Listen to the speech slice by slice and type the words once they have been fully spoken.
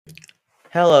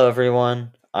Hello,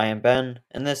 everyone. I am Ben,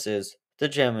 and this is the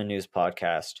Gem News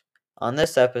Podcast. On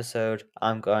this episode,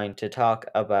 I'm going to talk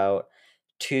about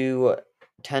two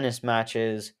tennis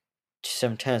matches,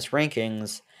 some tennis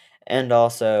rankings, and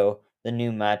also the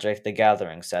new Magic the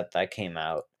Gathering set that came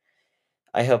out.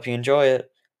 I hope you enjoy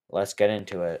it. Let's get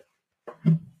into it.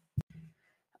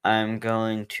 I'm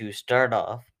going to start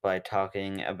off by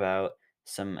talking about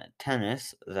some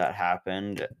tennis that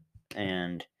happened,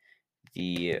 and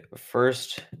the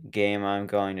first game I'm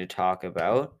going to talk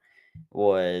about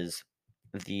was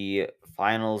the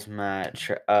finals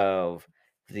match of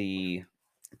the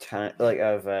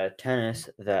tennis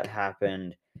that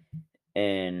happened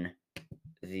in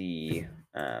the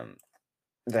um,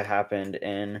 that happened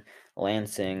in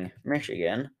Lansing,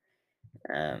 Michigan,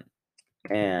 um,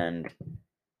 and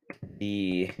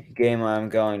the game I'm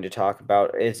going to talk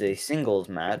about is a singles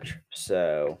match,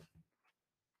 so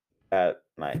that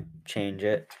might change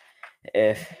it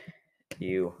if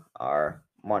you are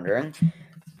wondering.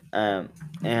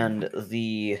 And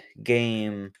the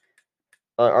game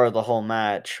or the whole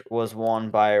match was won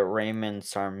by Raymond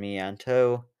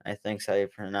Sarmiento. I think's how you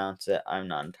pronounce it. I'm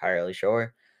not entirely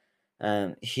sure.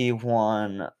 He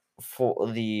won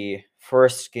for the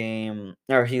first game,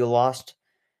 or he lost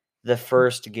the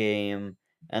first game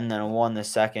and then won the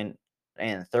second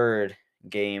and third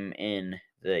game in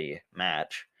the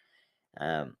match.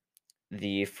 Um,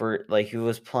 he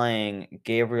was playing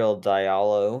Gabriel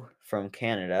Diallo from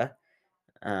Canada,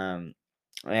 um,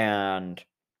 and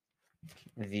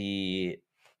the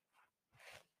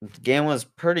game was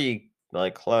pretty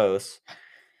close,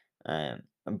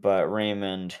 but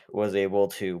Raymond was able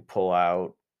to pull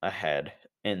out ahead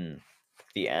in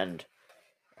the end,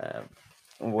 um,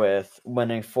 with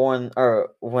winning four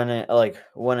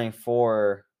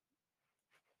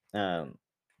um,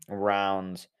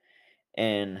 rounds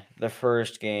in the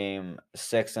first game,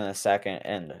 six in the second,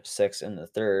 and six in the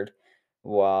third,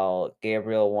 while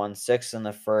Gabriel won six in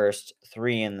the first,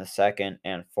 three in the second,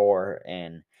 and four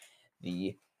in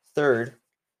the third,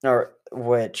 or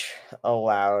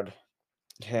allowed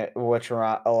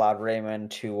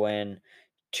Raymond to win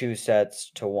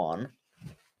 2-1.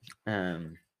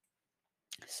 Um,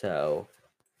 so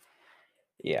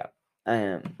yeah,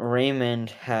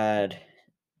 Raymond had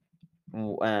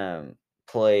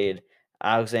played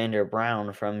Alexander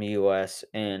Brown from U.S.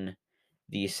 in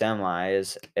the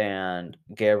semis, and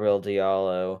Gabriel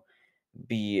Diallo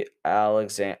beat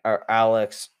Alex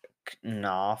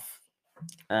Knopf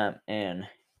in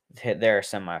their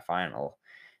semifinal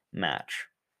match.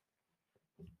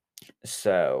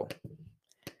 So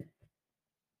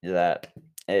that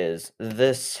is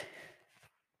this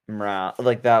round.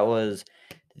 That was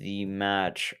the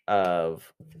match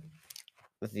of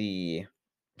the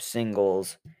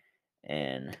singles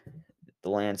in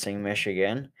Lansing,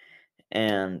 Michigan,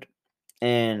 and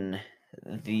in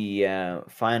the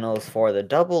finals for the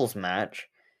doubles match,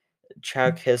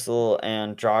 Chad Kissel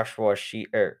and Joshua Sheehy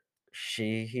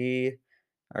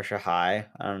or Shahai,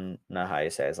 I don't know how you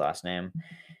say his last name,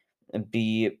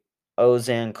 beat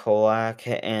Ozan Kolak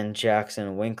and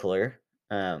Jackson Winkler,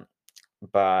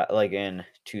 but in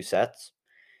two sets,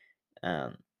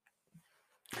 um,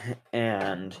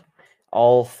 and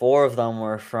all four of them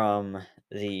were from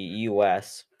the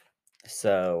U.S.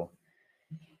 So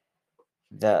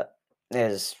that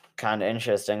is kind of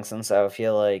interesting, since I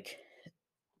feel like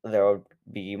there would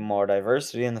be more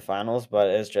diversity in the finals, but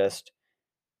it just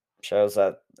shows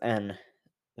that in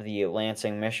the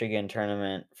Lansing, Michigan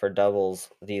tournament for doubles,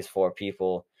 these four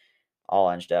people all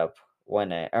ended up going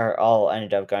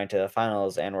to the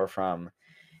finals and were from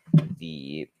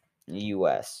the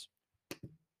U.S.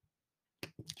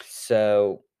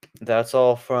 So that's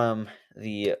all from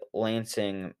the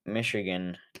Lansing,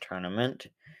 Michigan tournament.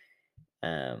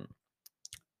 And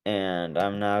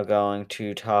I'm now going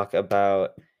to talk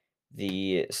about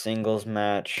the singles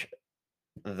match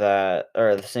the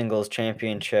singles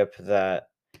championship that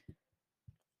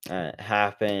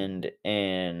happened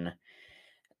in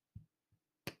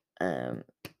um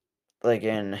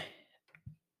in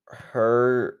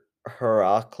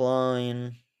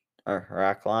Heraklion or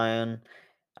Heraklion.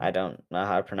 I don't know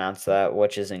how to pronounce that,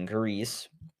 which is in Greece.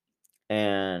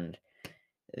 And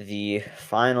the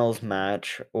finals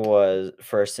match was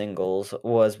for singles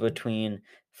was between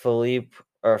Philippe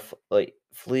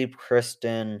Philippe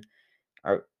Christian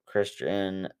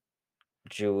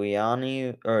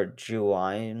Giulianu.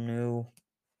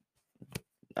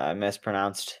 I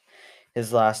mispronounced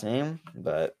his last name,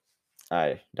 but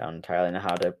I don't entirely know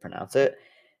how to pronounce it.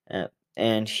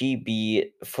 And he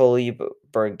beat Philippe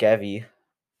Bergevi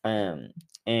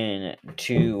in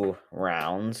two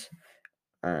rounds.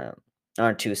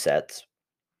 or 2 sets.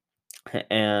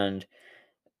 And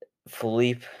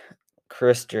Philippe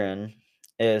Christian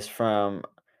is from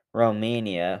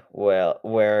Romania,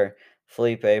 where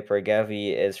Felipe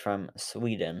Pergevi is from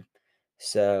Sweden.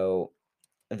 So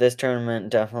this tournament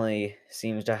definitely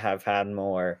seems to have had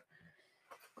more,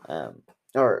 um,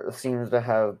 or seems to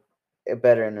have a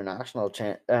better international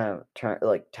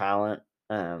talent.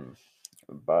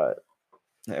 But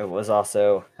it was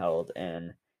also held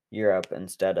in Europe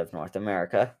instead of North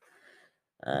America.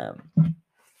 Um,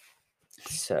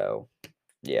 so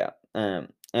yeah,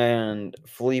 and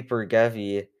Philippe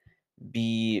Pergevi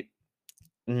beat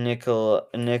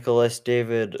Nicholas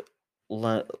David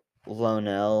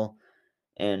Lonel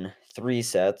in 3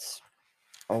 sets,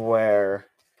 where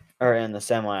or in the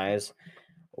semis,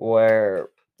 where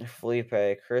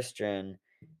Felipe Christian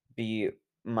beat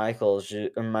Michael Zhu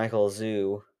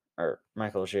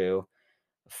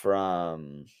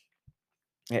from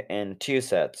in 2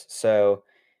 sets. So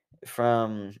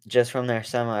from their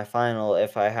semifinal,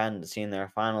 if I hadn't seen their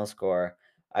final score,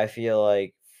 I feel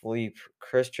like Philippe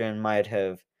Christian might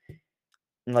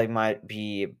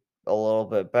be a little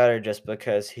bit better just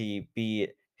because he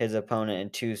beat his opponent in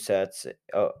 2 sets,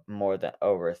 more than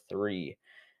over three.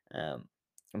 Um,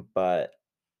 but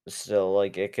still,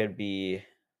 like, it could be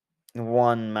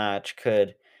one match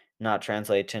could not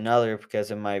translate to another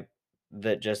because it might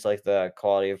that just like the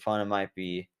quality of opponent might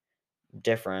be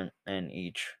different in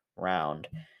each round.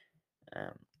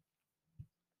 Um,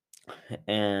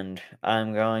 and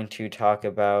I'm going to talk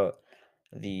about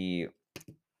the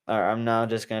or I'm now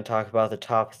just going to talk about the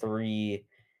top three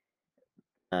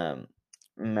um,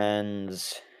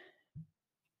 men's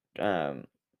um,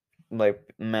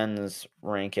 men's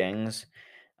rankings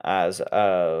as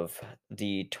of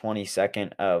the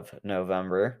 22nd of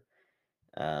November.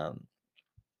 Um,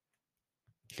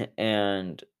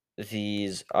 and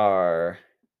these are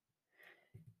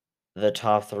the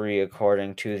top three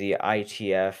according to the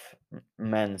ITF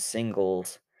men's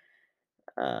singles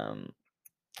um,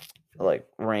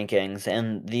 rankings,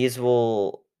 and these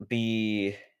will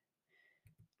be.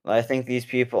 I think these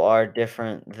people are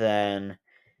different than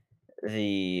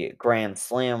the Grand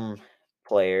Slam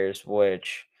players,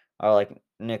 which are like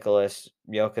Nicholas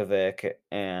Jokovic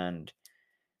and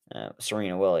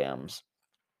Serena Williams.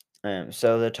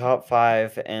 So the top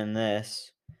five in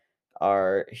this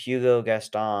are Hugo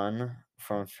Gaston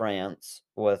from France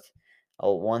with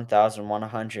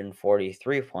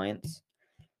 1,143 points.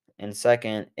 And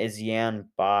second is Yan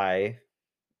Bai,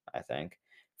 I think,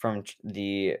 from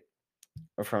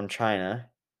from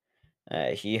China.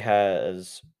 He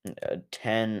has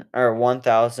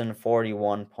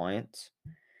 1,041 points.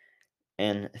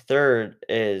 And third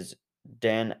is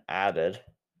Dan Added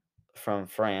from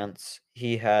France.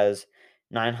 He has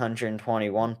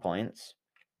 921 points.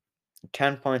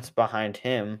 10 points behind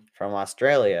him from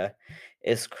Australia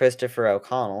is Christopher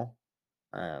O'Connell,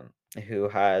 who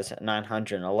has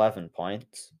 911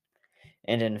 points.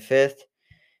 And in fifth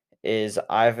is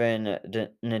Ivan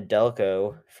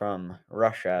Nedelko from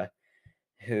Russia,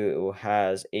 who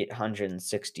has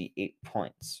 868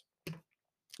 points.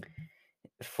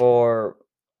 For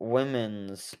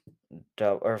women's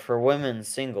for women's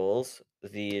singles,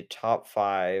 the top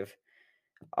five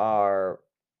are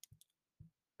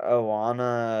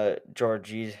Oana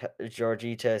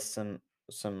Georgita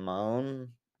Simone,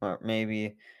 or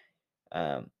maybe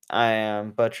I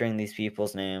am butchering these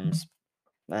people's names,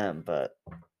 but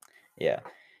yeah,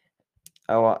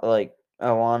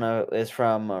 Oana is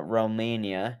from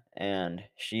Romania, and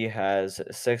she has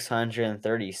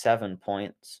 637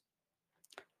 points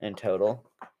in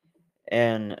total.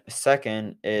 And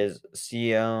second is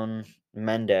Sion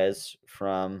Mendez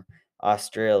from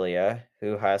Australia,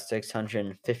 who has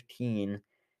 615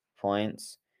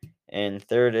 points. And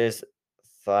third is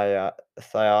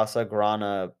Thaisa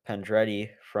Grana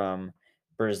Pendretti from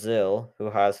Brazil, who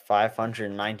has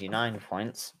 599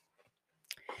 points.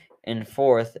 And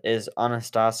fourth is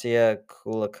Anastasia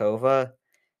Kulikova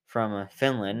from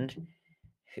Finland.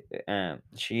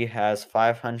 She has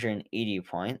 580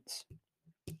 points.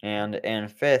 And in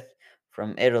fifth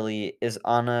from Italy is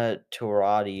Anna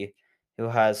Turati, who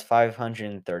has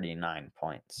 539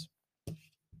 points.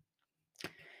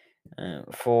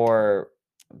 For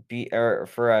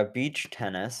beach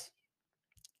tennis,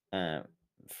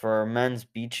 for men's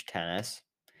beach tennis,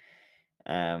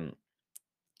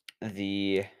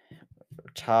 the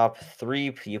top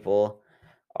three people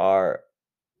are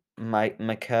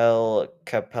Michele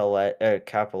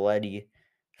Capelletti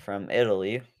from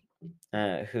Italy,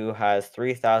 who has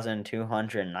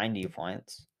 3,290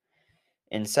 points.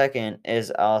 And second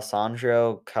is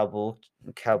Alessandro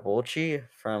Cabulci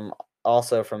from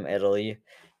also from Italy,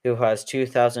 who has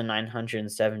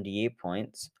 2,978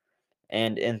 points.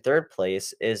 And in third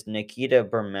place is Nikita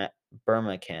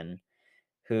Burmakin,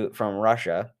 who from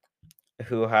Russia,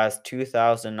 who has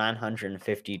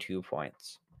 2,952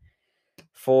 points.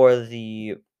 For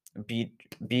the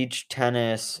beach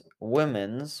tennis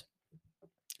women's,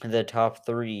 the top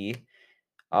three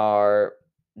are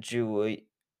Julie,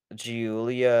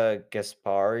 Giulia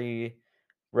Gaspari,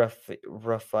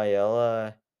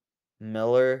 Rafaela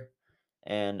Miller,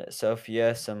 and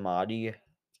Sofia Samadi.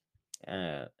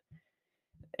 Uh,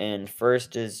 and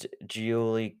first is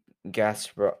Giulia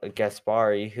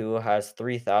Gaspari, who has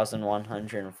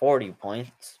 3,140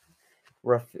 points.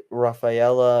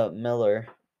 Rafaela Miller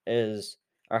is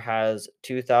or has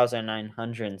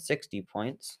 2,960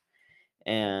 points,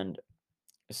 and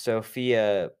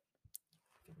Sophia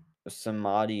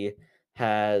Samadi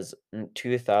has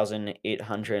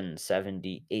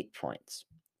 2,878 points.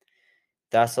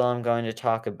 That's all I'm going to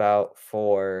talk about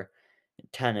for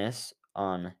tennis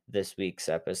on this week's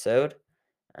episode.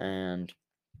 And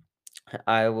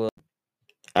I will,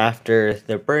 after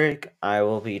the break, I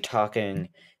will be talking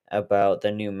about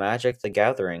the new Magic the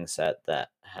Gathering set that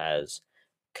has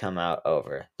come out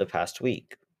over the past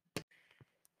week.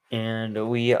 And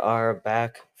we are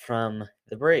back from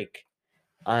the break.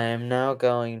 I am now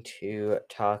going to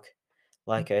talk,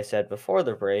 like I said before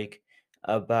the break,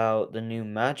 about the new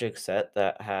Magic set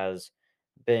that has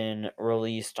been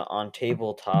released on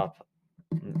tabletop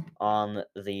on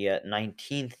the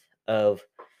 19th of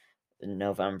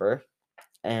November,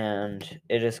 and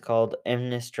it is called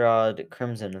Innistrad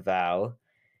Crimson Vow.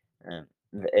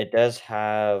 It does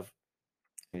have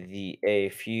a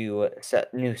few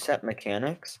new set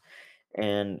mechanics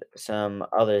and some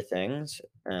other things,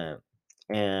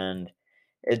 and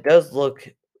it does look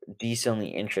decently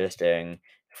interesting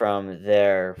from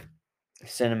their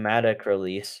cinematic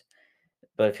release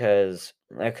because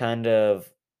it kind of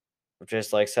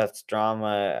just like sets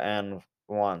drama and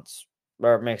wants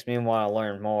or it makes me want to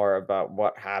learn more about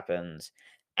what happens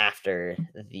after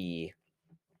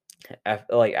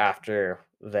after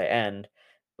the end,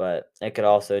 but it could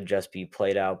also just be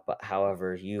played out but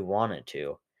however you want it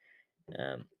to.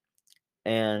 Um,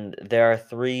 and there are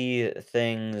three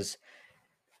things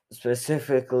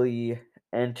specifically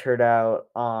entered out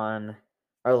on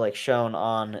or like shown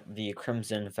on the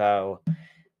Crimson Vow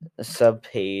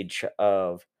subpage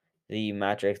of the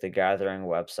Magic the Gathering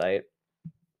website.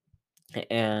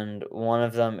 And one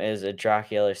of them is a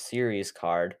Dracula series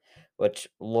card, which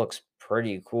looks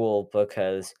pretty cool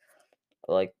because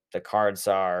like the cards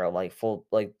are like full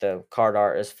like the card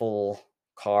art is full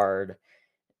card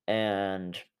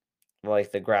and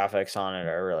like the graphics on it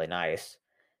are really nice.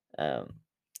 Um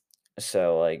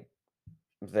so like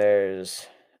there's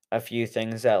a few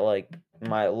things that like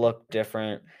might look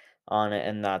different on it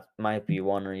and that might be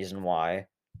one reason why.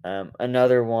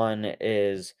 Another one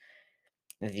is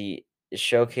the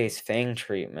showcase fang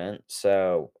treatment.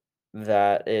 So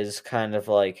that is kind of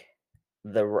like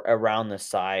around the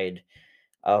side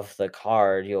of the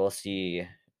card, you'll see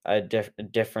a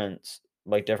difference,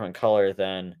 like different color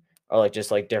than, or like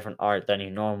just like different art than you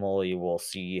normally will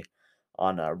see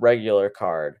on a regular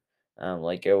card.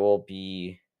 Like it will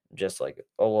be just like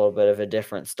a little bit of a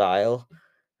different style.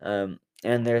 And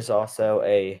there's also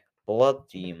a blood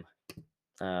theme,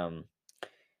 um,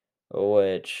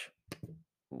 which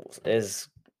is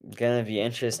gonna be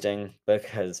interesting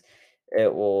because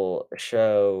it will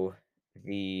show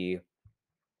the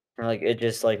like it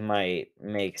just like might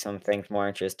make some things more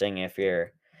interesting if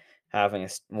you're having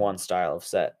one style of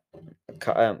set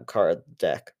card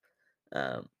deck.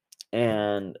 Um,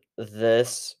 and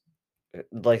this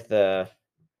like the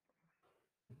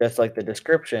just like the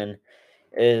description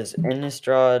is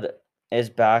Innistrad is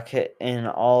back in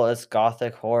all its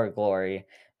gothic horror glory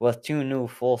with two new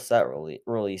full set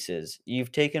releases.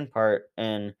 You've taken part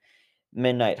in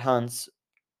Midnight Hunts,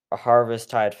 a Harvest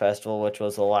Tide Festival, which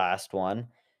was the last one,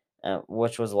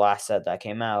 which was the last set that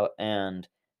came out, and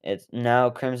it's now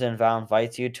Crimson Vow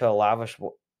invites you to a lavish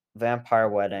vampire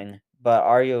wedding, but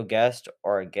are you a guest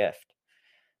or a gift?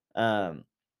 Um,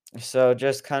 so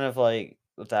just kind of like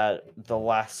that, the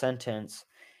last sentence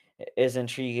is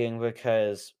intriguing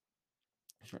because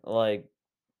like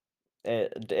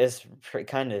it is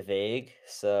kind of vague,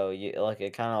 so you like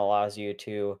it kind of allows you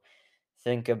to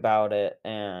think about it,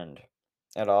 and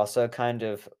it also kind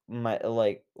of might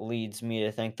like leads me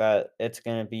to think that it's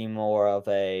going to be more of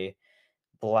a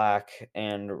black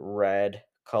and red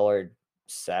colored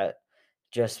set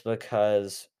just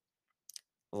because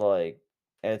like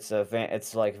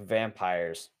it's like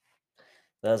vampires.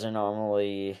 Those are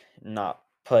normally not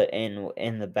put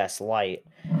in the best light.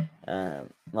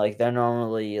 Like they're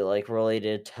normally like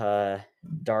related to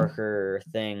darker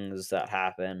things that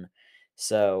happen.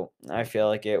 So I feel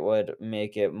like it would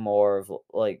make it more of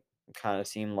like kind of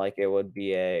seem like it would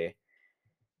be a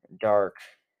dark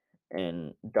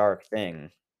and dark thing.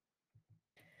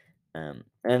 And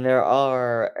there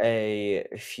are a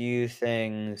few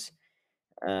things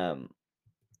um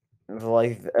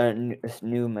like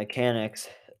new mechanics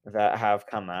that have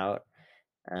come out.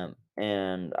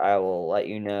 And I will let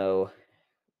you know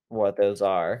what those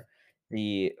are.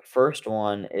 The first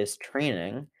one is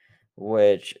training,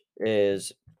 which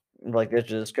is like the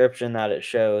description that it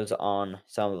shows on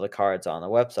some of the cards on the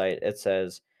website. It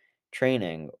says,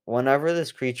 training. Whenever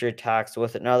this creature attacks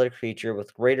with another creature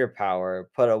with greater power,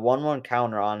 put a 1/1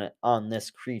 counter on it on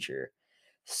this creature.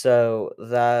 So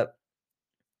that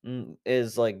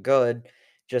is like good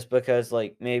just because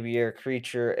like maybe your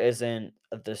creature isn't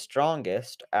the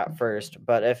strongest at first,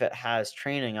 but if it has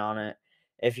training on it,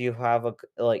 if you have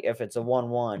like if it's a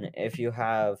 1/1, if you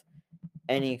have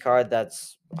any card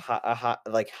that's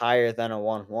like higher than a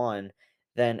 1/1,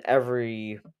 then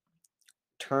every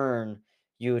turn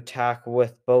you attack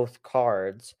with both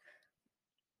cards.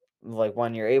 Like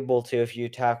when you're able to, if you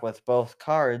attack with both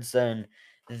cards, then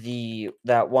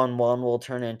that 1/1 will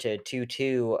turn into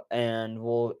 2/2, and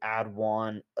we'll add a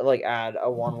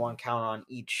 1/1 count on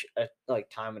each like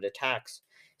time it attacks.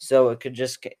 So it could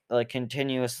just like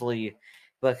continuously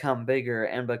become bigger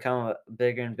and become a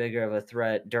bigger and bigger of a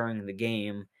threat during the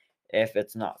game if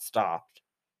it's not stopped.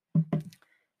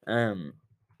 um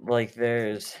like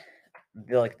there's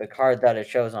like the card that it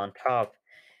shows on top,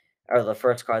 or the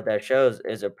first card that shows,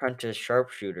 is Apprentice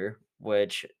Sharpshooter,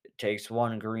 which takes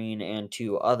 1 green and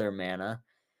 2 other mana.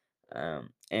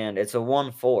 And it's a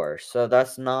 1/4, so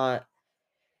that's not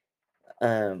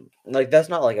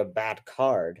like a bad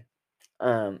card.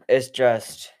 It's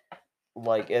just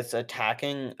like its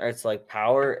attacking, or its like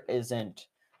power isn't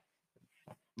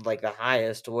like the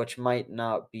highest, which might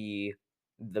not be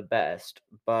the best.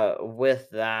 But with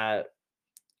that,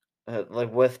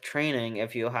 like with training,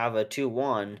 if you have a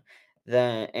 2/1,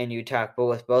 then and you attack but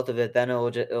with both of it, then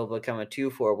it'll become a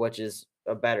 2/4, which is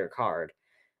a better card.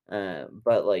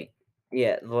 But like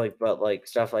yeah, but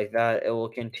stuff like that, it will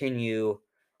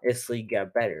continuously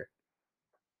get better.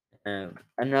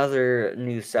 Another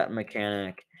new set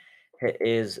mechanic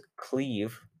is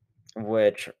cleave,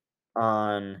 which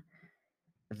on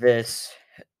this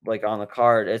on the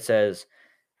card it says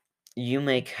you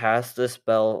may cast the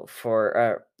spell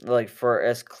for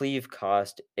as cleave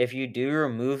cost. If you do,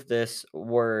 remove this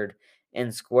word in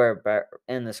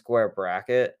the square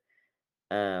bracket.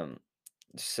 Um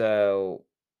so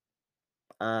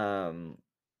um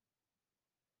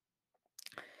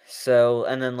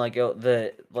and then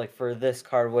for this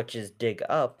card, which is dig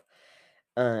up,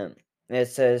 um it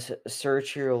says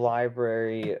search your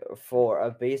library for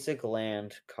a basic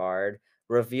land card,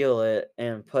 reveal it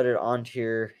and put it onto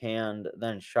your hand,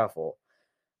 then shuffle.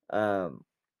 Um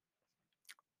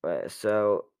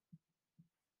so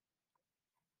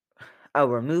I'll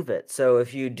remove it. So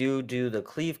if you do the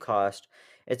cleave cost,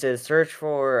 it says search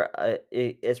for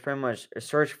it's pretty much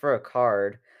search for a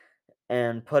card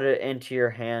and put it into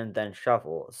your hand, then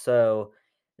shuffle. So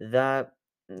that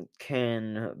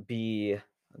can be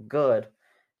good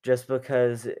just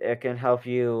because it can help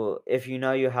you if you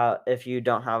know if you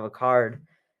don't have a card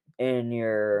in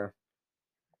your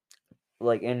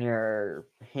in your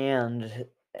hand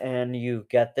and you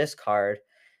get this card,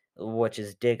 which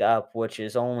is dig up, which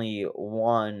is only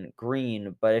 1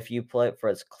 green. But if you play it for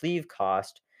its cleave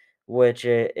cost, which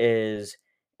is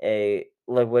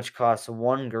which costs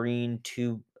 1 green,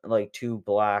 two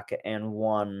black, and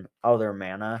 1 other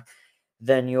mana,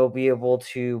 then you'll be able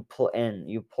to and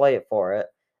you play it for it,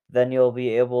 then you'll be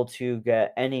able to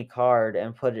get any card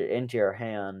and put it into your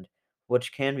hand,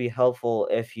 which can be helpful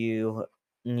if you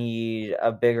need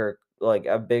a bigger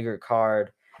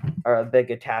card or a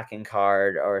big attacking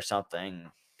card or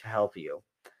something to help you.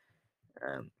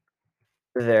 Um,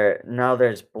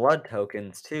 there's blood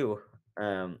tokens too,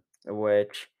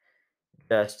 which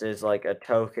just is like a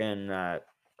token that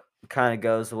kind of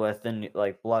goes with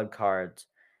blood cards.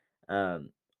 Um,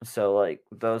 so like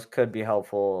those could be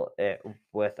helpful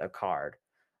with a card.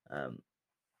 Um,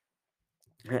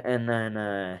 and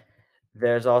then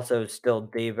there's also still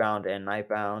daybound and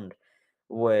nightbound,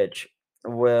 which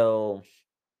will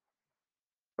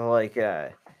like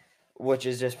which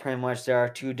is just pretty much there are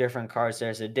two different cards.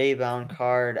 There's a daybound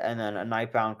card and then a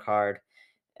nightbound card,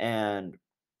 and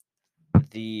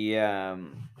the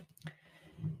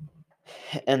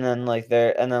and then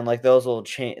those will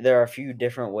change. There are a few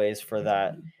different ways for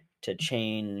that. to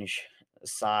change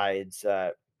sides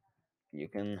that you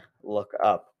can look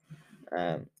up,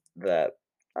 that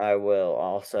I will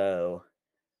also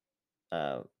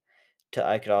uh,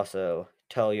 I could also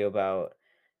tell you about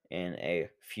in a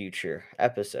future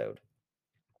episode.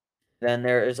 Then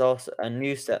there is also a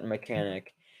new set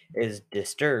mechanic is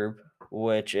Disturb,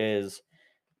 which is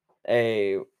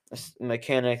a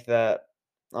mechanic that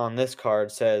on this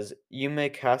card says you may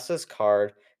cast this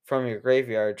card from your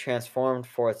graveyard transformed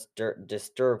for its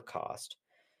disturb cost.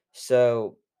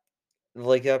 So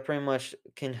like that pretty much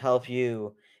can help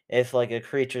you if like a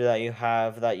creature that you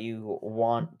have that you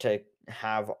want to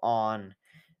have on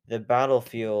the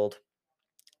battlefield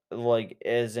like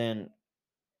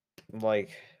like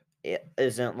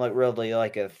isn't like really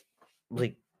like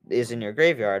like is in your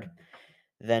graveyard,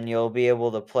 then you'll be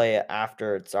able to play it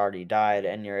after it's already died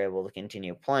and you're able to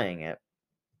continue playing it,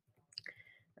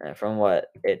 from what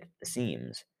it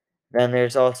seems. Then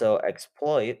there's also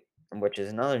Exploit, which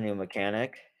is another new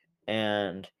mechanic,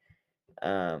 and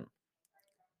um,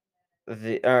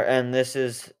 and this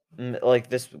is like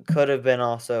this could have been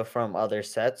also from other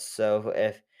sets. So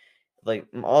if like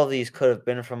all these could have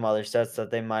been from other sets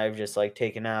that they might have just like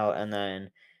taken out and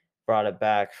then brought it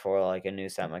back for like a new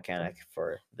set mechanic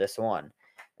for this one.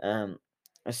 Um,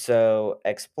 so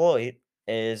exploit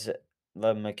is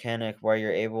the mechanic where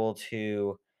you're able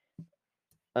to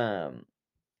um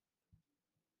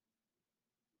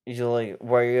usually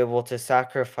where you're able to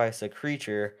sacrifice a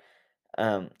creature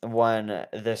when when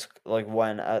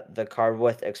the card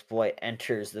with exploit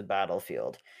enters the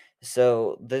battlefield.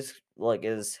 So this like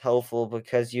is helpful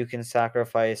because you can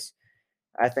sacrifice,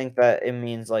 I think that it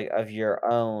means like of your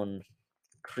own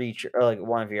creature or like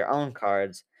one of your own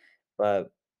cards,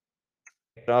 but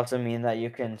it could also mean that you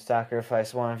can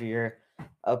sacrifice one of your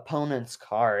opponent's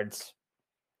cards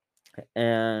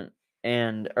and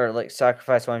or like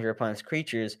sacrifice one of your opponent's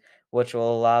creatures, which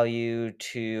will allow you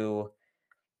to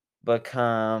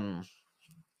become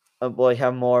well, you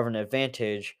have more of an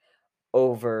advantage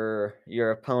over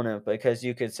your opponent because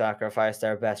you could sacrifice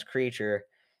their best creature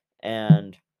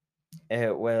and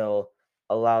it will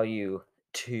allow you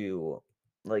to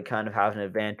like kind of have an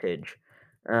advantage.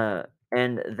 Uh,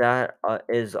 and that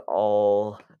is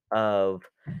all of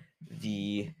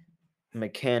the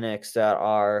mechanics that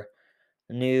are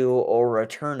new or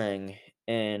returning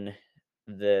in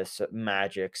this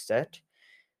magic set.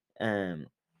 Um,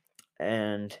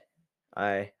 and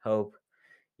I hope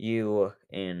you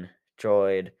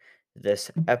enjoyed this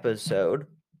episode.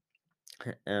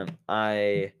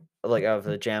 I like of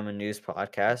the Jam and News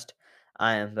podcast.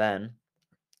 I am Ben,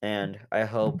 and I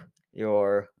hope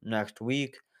your next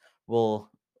week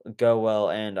will go well,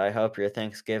 and I hope your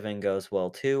Thanksgiving goes well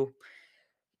too.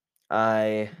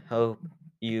 I hope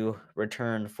you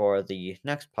return for the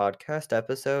next podcast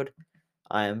episode.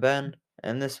 I am Ben,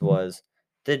 and this was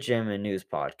the Jam and News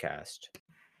podcast.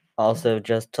 Also,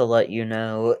 just to let you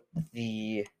know,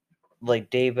 the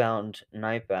like Daybound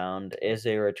Nightbound is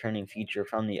a returning feature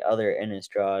from the other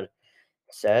Innistrad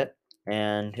set,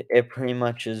 and it pretty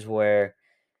much is where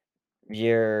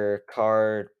your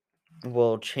card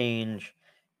will change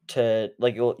to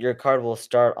like your card will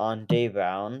start on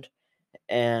Daybound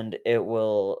and it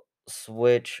will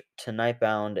switch to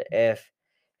Nightbound if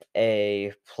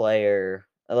a player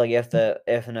like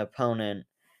if an opponent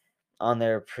on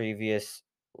their previous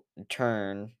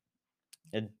turn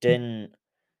didn't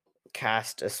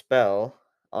cast a spell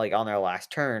like on their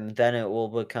last turn, then it will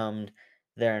become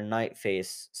their night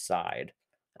face side.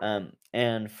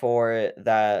 And for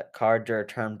that card to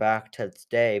return back to its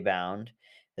day bound,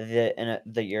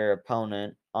 your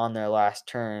opponent on their last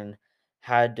turn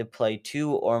had to play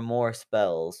two or more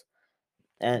spells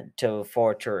and to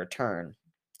return.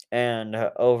 And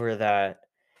over that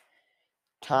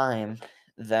time,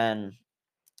 then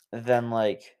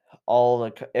like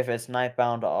if it's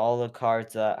nightbound, all the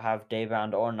cards that have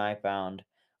daybound or nightbound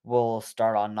will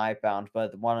start on nightbound.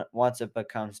 But once it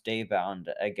becomes daybound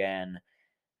again,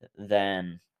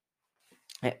 then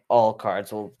all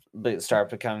cards will start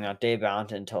becoming on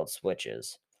daybound until it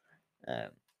switches. Um,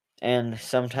 and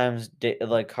sometimes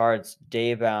cards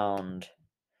daybound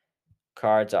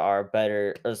cards are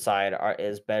better. Side are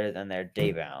is better than their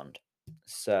daybound.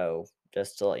 So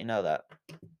just to let you know that.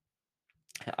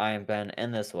 I am Ben,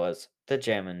 and this was the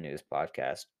Jammin' News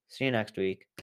Podcast. See you next week.